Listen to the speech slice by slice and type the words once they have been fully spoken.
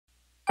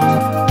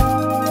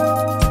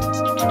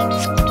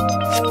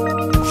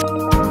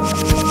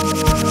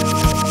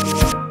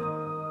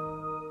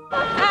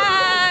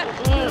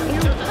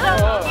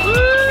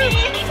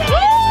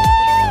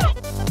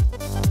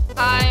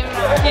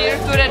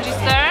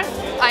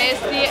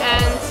IST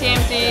and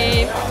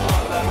CMT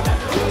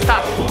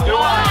staff.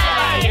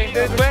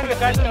 Entonces pueden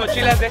dejar sus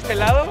mochilas de este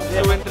lado,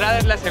 su entrada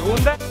es la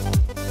segunda.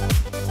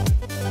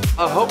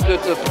 I hope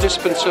that the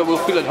participants will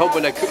feel at home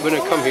when they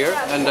come here,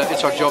 and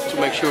it's our job to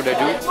make sure they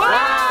do.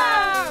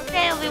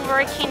 They'll be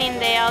working in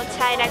the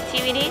outside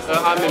activities.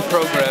 I'm in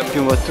program. Puis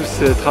on va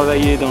tous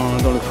travailler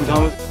dans le food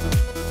house.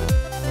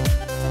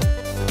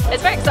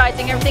 It's very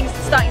exciting, everything's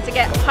starting to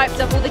get hyped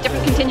up, all the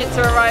different contingents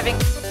are arriving.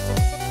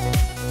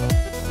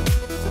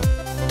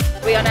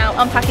 We are now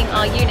unpacking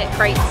our unit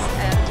crates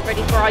and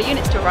ready for our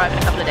units to arrive in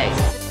a couple of days.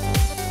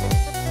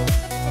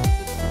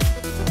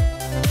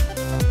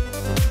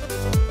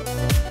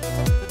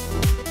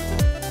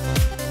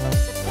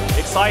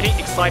 Exciting,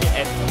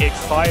 and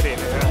exciting.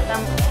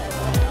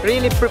 I'm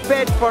really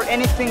prepared for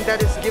anything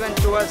that is given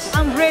to us.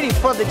 I'm ready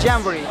for the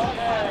Jamboree.